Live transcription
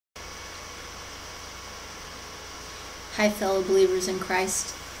Hi, fellow believers in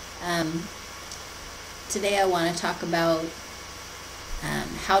Christ. Today I want to talk about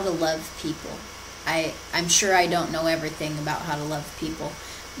how to love people. I'm sure I don't know everything about how to love people,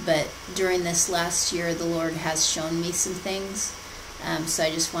 but during this last year, the Lord has shown me some things, so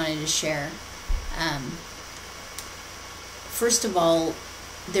I just wanted to share. First of all,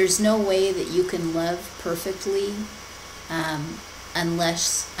 there's no way that you can love perfectly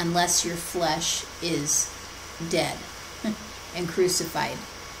unless your flesh is dead and crucified.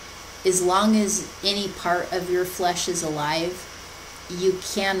 As long as any part of your flesh is alive, you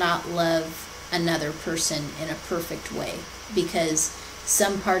cannot love another person in a perfect way, because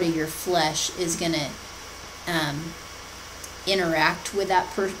some part of your flesh is going to interact with that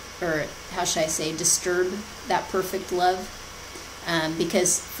or how should I say, disturb that perfect love.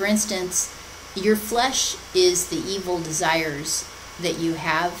 Because, for instance, your flesh is the evil desires that you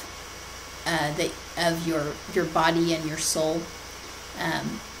have, that of your body and your soul.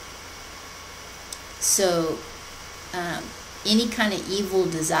 So any kind of evil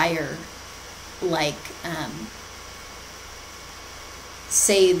desire, like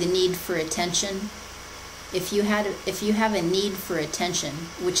say the need for attention. If you have a need for attention,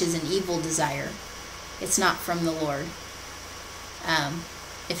 which is an evil desire, it's not from the Lord.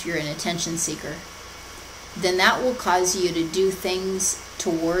 If you're an attention seeker, then that will cause you to do things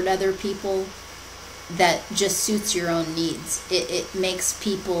toward other people that just suits your own needs. It makes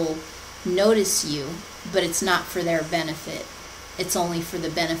people notice you, but it's not for their benefit. It's only for the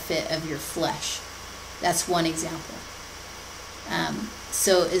benefit of your flesh. That's one example.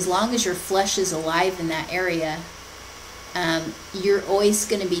 So as long as your flesh is alive in that area, you're always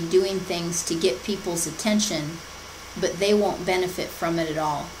going to be doing things to get people's attention, but they won't benefit from it at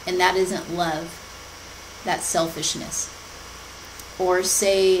all. And that isn't love. That's selfishness. Or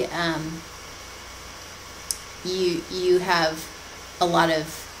say you have a lot of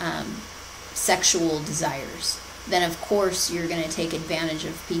sexual desires, then of course you're going to take advantage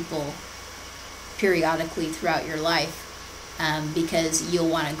of people periodically throughout your life, because you'll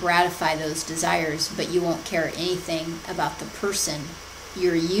want to gratify those desires, but you won't care anything about the person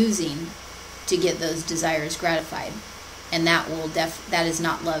you're using to get those desires gratified. And that is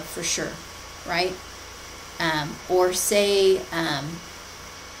not love for sure, right? Or say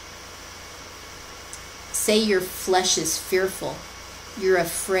your flesh is fearful. You're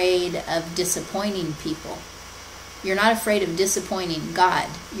afraid of disappointing people. You're not afraid of disappointing God.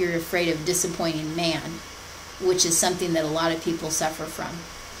 You're afraid of disappointing man, which is something that a lot of people suffer from.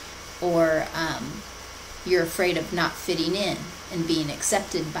 Or you're afraid of not fitting in and being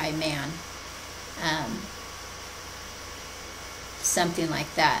accepted by man. Something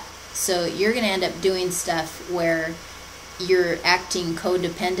like that. So you're going to end up doing stuff where you're acting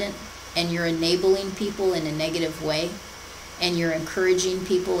codependent and you're enabling people in a negative way, and you're encouraging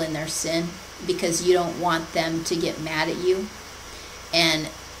people in their sin because you don't want them to get mad at you. And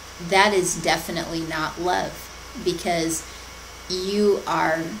that is definitely not love, because you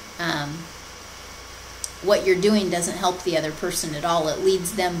are what you're doing doesn't help the other person at all. It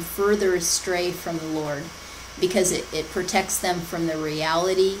leads them further astray from the Lord, because it protects them from the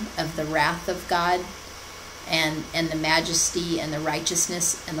reality of the wrath of God and the majesty and the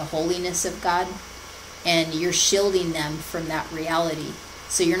righteousness and the holiness of God. And you're shielding them from that reality.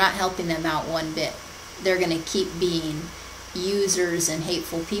 So you're not helping them out one bit. They're going to keep being users and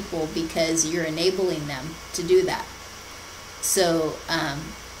hateful people because you're enabling them to do that. So,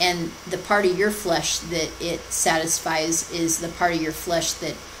 and the part of your flesh that it satisfies is the part of your flesh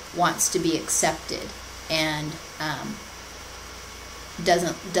that wants to be accepted and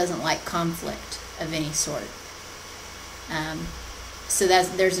doesn't like conflict of any sort. So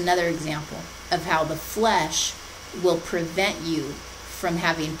there's another example of how the flesh will prevent you from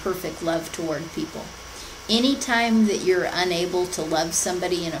having perfect love toward people. Anytime that you're unable to love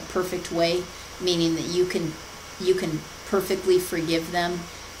somebody in a perfect way, meaning that you can perfectly forgive them,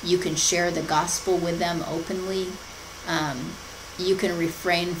 you can share the gospel with them openly, you can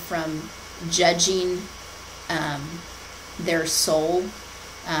refrain from judging their soul.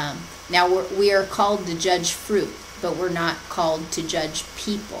 Now we are called to judge fruit, but we're not called to judge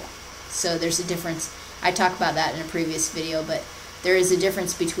people. So there's a difference. I talked about that in a previous video, but there is a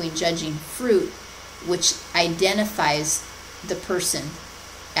difference between judging fruit, which identifies the person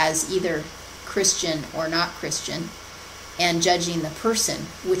as either Christian or not Christian, and judging the person,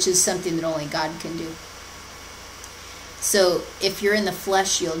 which is something that only God can do. So if you're in the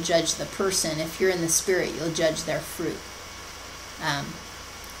flesh, you'll judge the person. If you're in the spirit, you'll judge their fruit.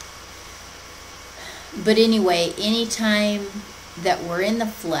 But anyway, anytime that we're in the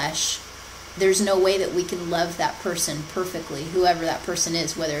flesh, there's no way that we can love that person perfectly, whoever that person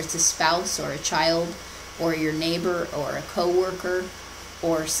is, whether it's a spouse or a child or your neighbor or a coworker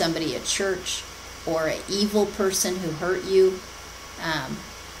or somebody at church or an evil person who hurt you.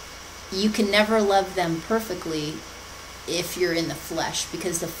 You can never love them perfectly if you're in the flesh,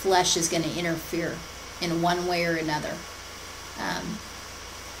 because the flesh is going to interfere in one way or another.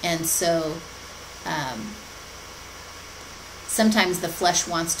 And so sometimes the flesh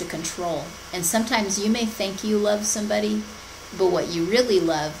wants to control. And sometimes you may think you love somebody, but what you really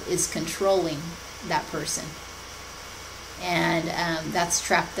love is controlling that person. And that's a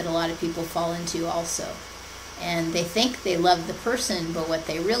trap that a lot of people fall into also. And they think they love the person, but what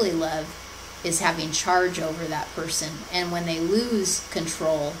they really love is having charge over that person. And when they lose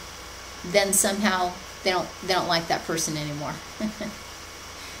control, then somehow they don't like that person anymore.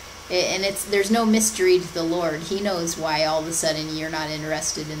 And there's no mystery to the Lord. He knows why all of a sudden you're not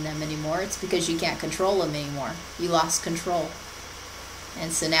interested in them anymore. It's because you can't control them anymore. You lost control.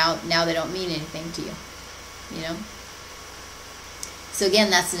 And so now they don't mean anything to you. You know? So again,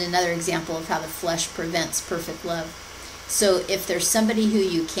 that's another example of how the flesh prevents perfect love. So if there's somebody who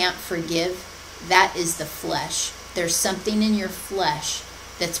you can't forgive, that is the flesh. There's something in your flesh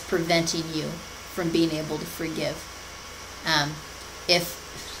that's preventing you from being able to forgive. If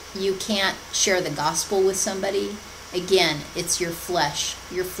you can't share the gospel with somebody, again, it's your flesh.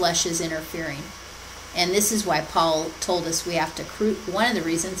 Your flesh is interfering. And this is why Paul told us one of the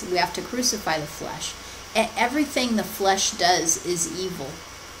reasons we have to crucify the flesh. Everything the flesh does is evil,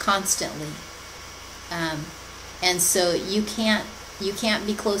 constantly. And so you can't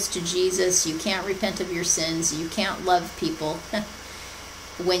be close to Jesus. You can't repent of your sins. You can't love people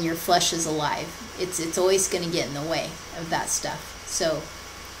when your flesh is alive. It's always going to get in the way of that stuff. So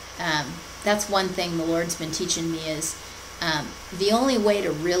that's one thing the Lord's been teaching me is the only way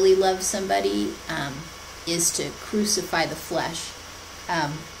to really love somebody is to crucify the flesh.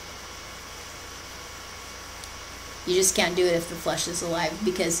 You just can't do it if the flesh is alive,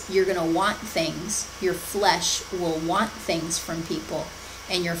 because you're going to want things. Your flesh will want things from people,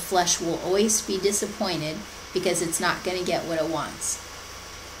 and your flesh will always be disappointed because it's not going to get what it wants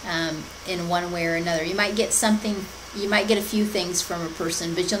in one way or another. You might get something, you might get a few things from a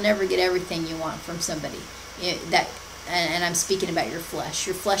person, but you'll never get everything you want from somebody. And I'm speaking about your flesh.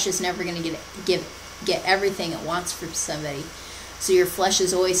 Your flesh is never going to get everything it wants from somebody. So your flesh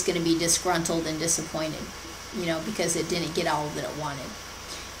is always going to be disgruntled and disappointed, because it didn't get all that it wanted.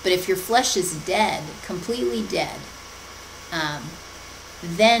 But if your flesh is dead, completely dead,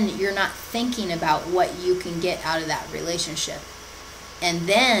 then you're not thinking about what you can get out of that relationship. And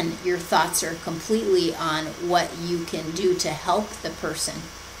then your thoughts are completely on what you can do to help the person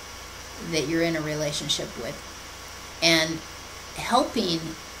that you're in a relationship with. And helping,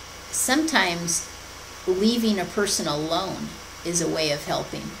 sometimes leaving a person alone is a way of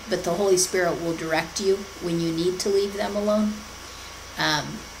helping, but the Holy Spirit will direct you when you need to leave them alone.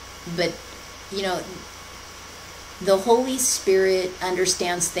 But the Holy Spirit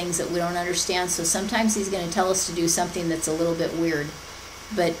understands things that we don't understand, so sometimes He's going to tell us to do something that's a little bit weird,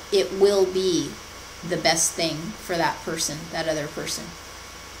 but it will be the best thing for that person, that other person.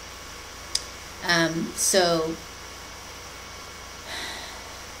 So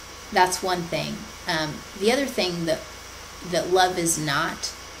that's one thing. The other thing that love is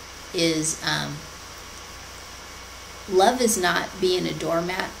not is love is not being a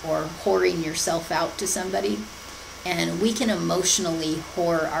doormat or whoring yourself out to somebody. And we can emotionally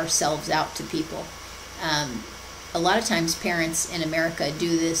whore ourselves out to people. A lot of times parents in America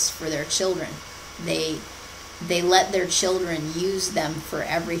do this for their children. They let their children use them for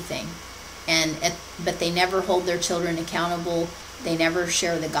everything, but they never hold their children accountable. They never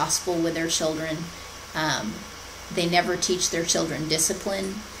share the gospel with their children. They never teach their children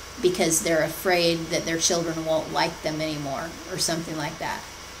discipline because they're afraid that their children won't like them anymore or something like that.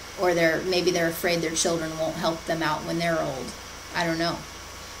 Or maybe they're afraid their children won't help them out when they're old. I don't know.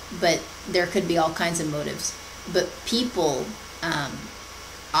 But there could be all kinds of motives. But people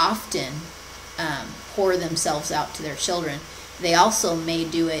often pour themselves out to their children. They also may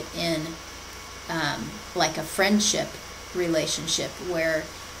do it in like a friendship relationship where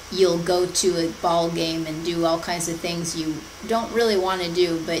you'll go to a ball game and do all kinds of things you don't really want to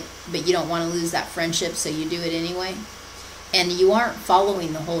do, but you don't want to lose that friendship, so you do it anyway. And you aren't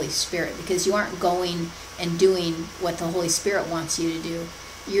following the Holy Spirit because you aren't going and doing what the Holy Spirit wants you to do.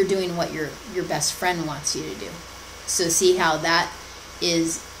 You're doing what your best friend wants you to do. So see how that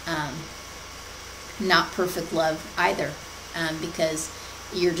is not perfect love either, because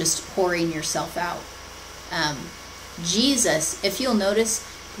you're just pouring yourself out. Jesus, if you'll notice,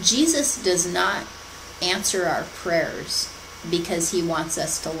 Jesus does not answer our prayers because he wants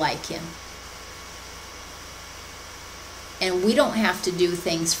us to like him. And we don't have to do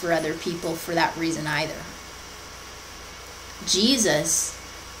things for other people for that reason either. Jesus,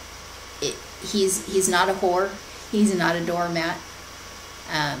 he's not a whore. He's not a doormat.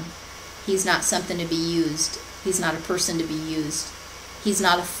 He's not something to be used. He's not a person to be used. He's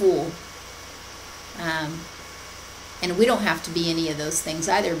not a fool. And we don't have to be any of those things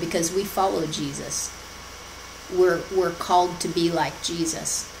either because we follow Jesus. We're called to be like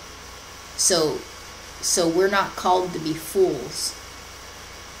Jesus. So we're not called to be fools.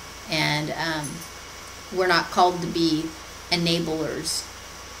 And we're not called to be enablers.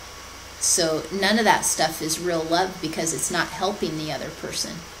 So none of that stuff is real love because it's not helping the other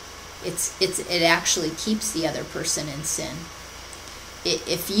person. It actually keeps the other person in sin.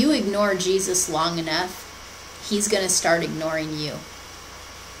 If you ignore Jesus long enough, he's going to start ignoring you.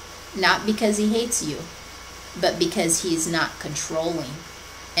 Not because he hates you, but because he's not controlling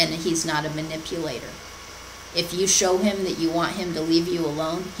and he's not a manipulator. If you show him that you want him to leave you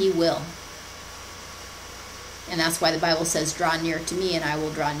alone, he will. And that's why the Bible says, draw near to me and I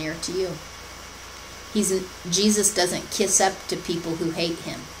will draw near to you. Jesus doesn't kiss up to people who hate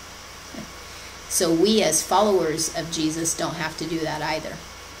him. So we as followers of Jesus don't have to do that either.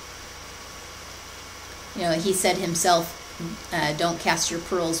 You know, he said himself, don't cast your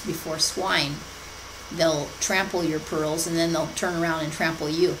pearls before swine. They'll trample your pearls and then they'll turn around and trample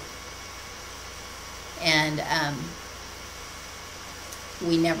you. And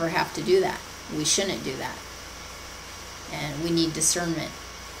we never have to do that. We shouldn't do that. And we need discernment.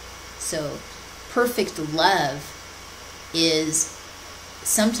 So perfect love is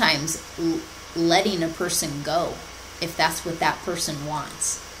sometimes letting a person go if that's what that person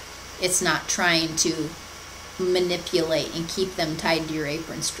wants. It's not trying to manipulate and keep them tied to your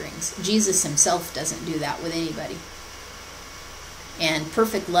apron strings. Jesus himself doesn't do that with anybody. And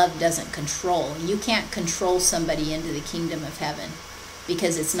perfect love doesn't control. You can't control somebody into the kingdom of heaven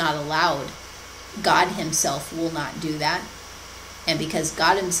because it's not allowed. God himself will not do that. And because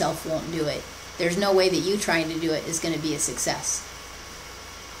God himself won't do it, there's no way that you trying to do it is going to be a success.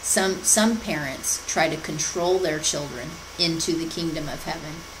 Some parents try to control their children into the kingdom of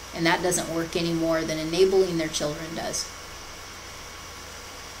heaven, and that doesn't work any more than enabling their children does.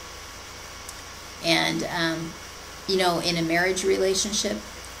 And, you know, in a marriage relationship,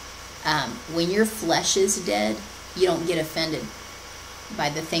 when your flesh is dead, you don't get offended by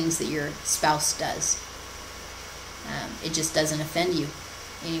the things that your spouse does. It just doesn't offend you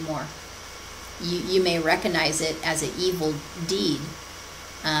anymore. You may recognize it as an evil deed,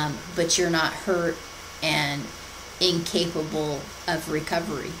 but you're not hurt and incapable of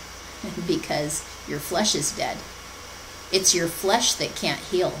recovery because your flesh is dead. It's your flesh that can't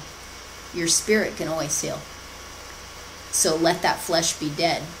heal. Your spirit can always heal. So let that flesh be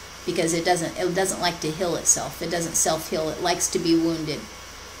dead because it doesn't like to heal itself. It doesn't self-heal. It likes to be wounded.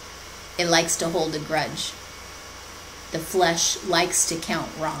 It likes to hold a grudge. The flesh likes to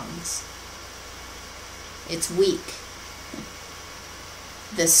count wrongs. It's weak.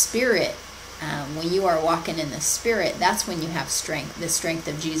 The spirit, when you are walking in the spirit, that's when you have strength, the strength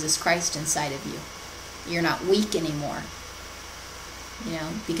of Jesus Christ inside of you. You're not weak anymore, you know,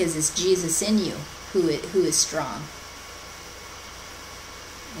 because it's Jesus in you who is strong.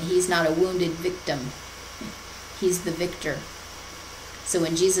 And he's not a wounded victim. He's the victor. So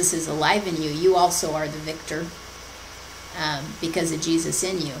when Jesus is alive in you, you also are the victor because of Jesus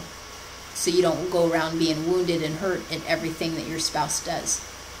in you. So you don't go around being wounded and hurt at everything that your spouse does.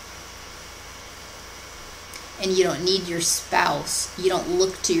 And you don't need your spouse. You don't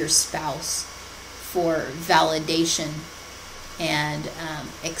look to your spouse for validation and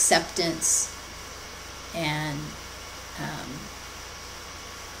acceptance and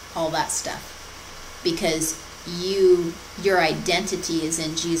all that stuff. Because your identity is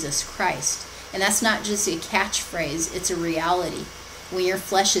in Jesus Christ. And that's not just a catchphrase, it's a reality. When your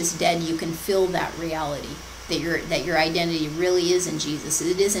flesh is dead, you can feel that reality, that your identity really is in Jesus.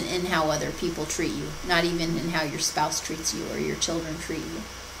 It isn't in how other people treat you, not even in how your spouse treats you or your children treat you.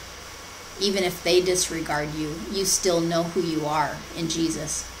 Even if they disregard you, you still know who you are in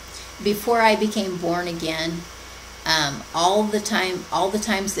Jesus. Before I became born again, all the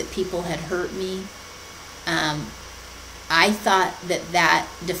times that people had hurt me, I thought that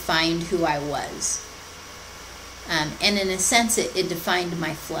defined who I was. And in a sense, it defined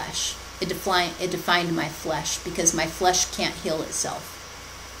my flesh. It defined my flesh because my flesh can't heal itself.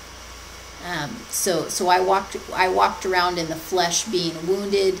 So I walked around in the flesh being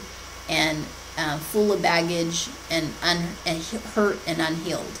wounded and full of baggage and hurt and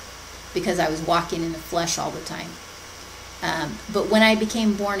unhealed, because I was walking in the flesh all the time. But when I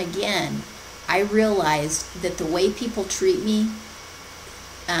became born again, I realized that the way people treat me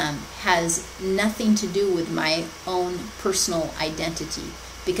has nothing to do with my own personal identity,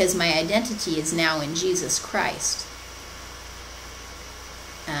 because my identity is now in Jesus Christ.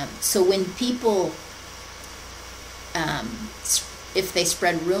 So when people, if they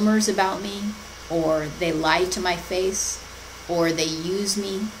spread rumors about me, or they lie to my face, or they use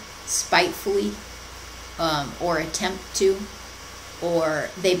me spitefully, or attempt to, or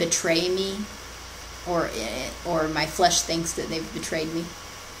they betray me, or my flesh thinks that they've betrayed me,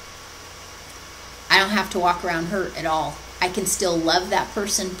 I don't have to walk around hurt at all. I can still love that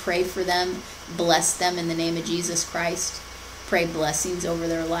person, pray for them, bless them in the name of Jesus Christ, pray blessings over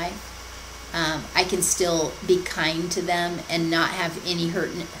their life. I can still be kind to them and not have any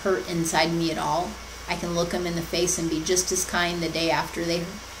hurt inside me at all. I can look them in the face and be just as kind the day after they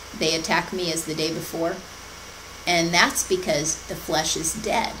attack me as the day before. And that's because the flesh is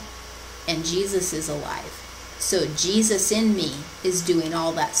dead and Jesus is alive. So Jesus in me is doing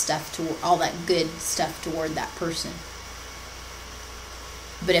all that stuff, all that good stuff toward that person.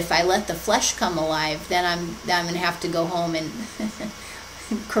 But if I let the flesh come alive, then I'm going to have to go home and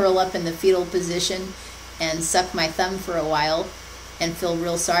curl up in the fetal position and suck my thumb for a while and feel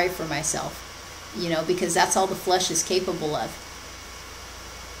real sorry for myself, because that's all the flesh is capable of.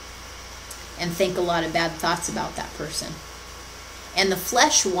 And think a lot of bad thoughts about that person. And the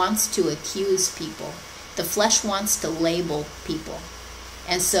flesh wants to accuse people. The flesh wants to label people.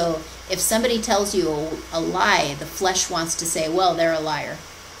 And so if somebody tells you a lie, the flesh wants to say, well, they're a liar,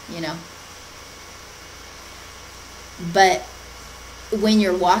 But when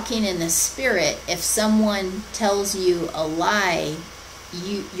you're walking in the Spirit, if someone tells you a lie,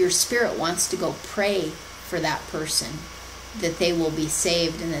 your spirit wants to go pray for that person, that they will be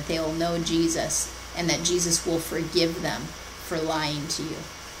saved and that they will know Jesus, and that Jesus will forgive them for lying to you,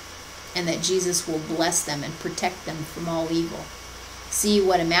 and that Jesus will bless them and protect them from all evil. See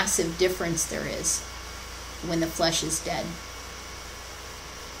what a massive difference there is when the flesh is dead.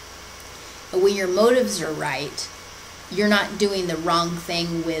 But when your motives are right, you're not doing the wrong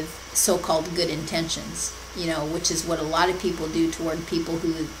thing with so-called good intentions, which is what a lot of people do toward people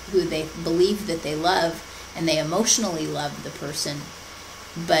who they believe that they love, and they emotionally love the person,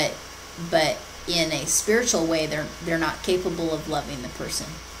 but in a spiritual way, they're not capable of loving the person.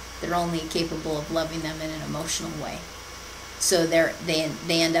 They're only capable of loving them in an emotional way. So they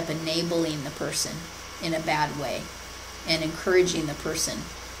end up enabling the person in a bad way and encouraging the person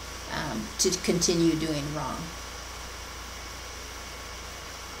to continue doing wrong.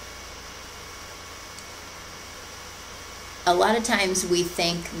 A lot of times we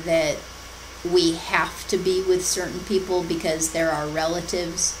think that we have to be with certain people because they're our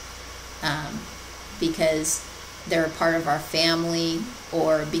relatives, because they're a part of our family,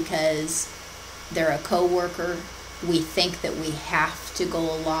 or because they're a co-worker. We think that we have to go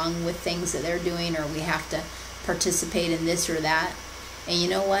along with things that they're doing, or we have to participate in this or that. And you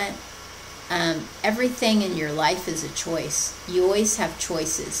know what? Everything in your life is a choice. You always have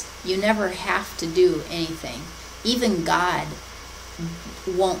choices. You never have to do anything. Even God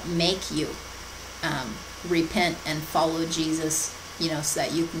won't make you repent and follow Jesus, so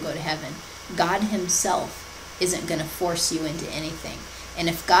that you can go to heaven. God himself isn't going to force you into anything. And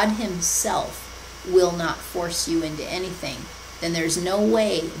if God himself will not force you into anything, then there's no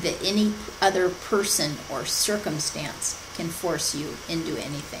way that any other person or circumstance can force you into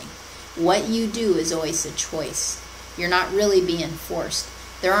anything. What you do is always a choice. You're not really being forced.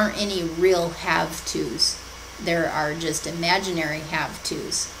 There aren't any real have-tos. There are just imaginary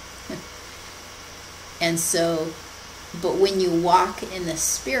have-tos. And so, but when you walk in the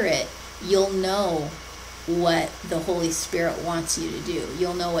Spirit, you'll know what the Holy Spirit wants you to do.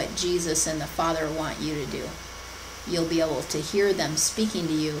 You'll know what Jesus and the Father want you to do. You'll be able to hear them speaking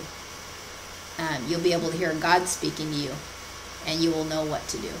to you. You'll be able to hear God speaking to you, and you will know what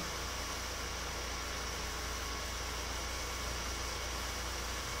to do.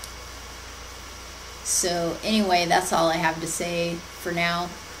 So anyway, that's all I have to say for now.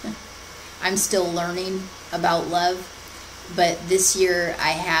 I'm still learning about love, but this year I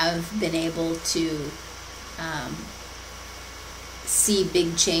have been able to see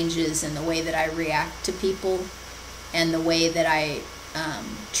big changes in the way that I react to people and the way that I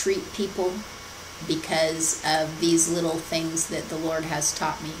treat people, because of these little things that the Lord has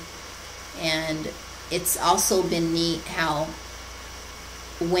taught me. And it's also been neat how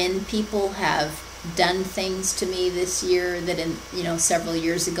when people have done things to me this year that several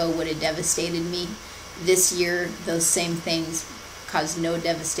years ago would have devastated me. This year, those same things caused no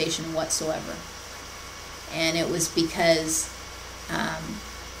devastation whatsoever. And it was because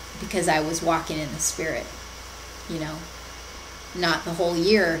I was walking in the Spirit, not the whole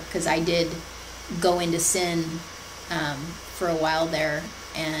year, because I did go into sin for a while there,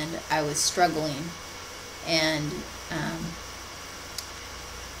 and I was struggling, and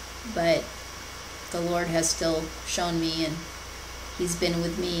but the Lord has still shown me, and He's been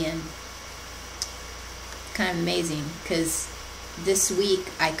with me, and kind of amazing, because this week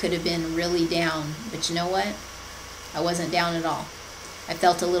I could have been really down, but you know what? I wasn't down at all. I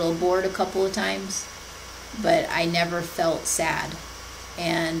felt a little bored a couple of times, but I never felt sad,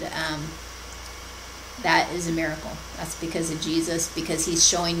 and that is a miracle. That's because of Jesus, because He's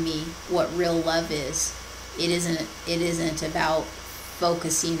showing me what real love is. It isn't about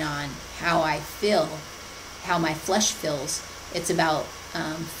focusing on how I feel, how my flesh feels. It's about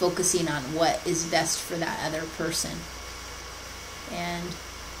focusing on what is best for that other person. And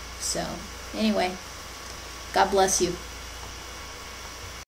so, anyway, God bless you.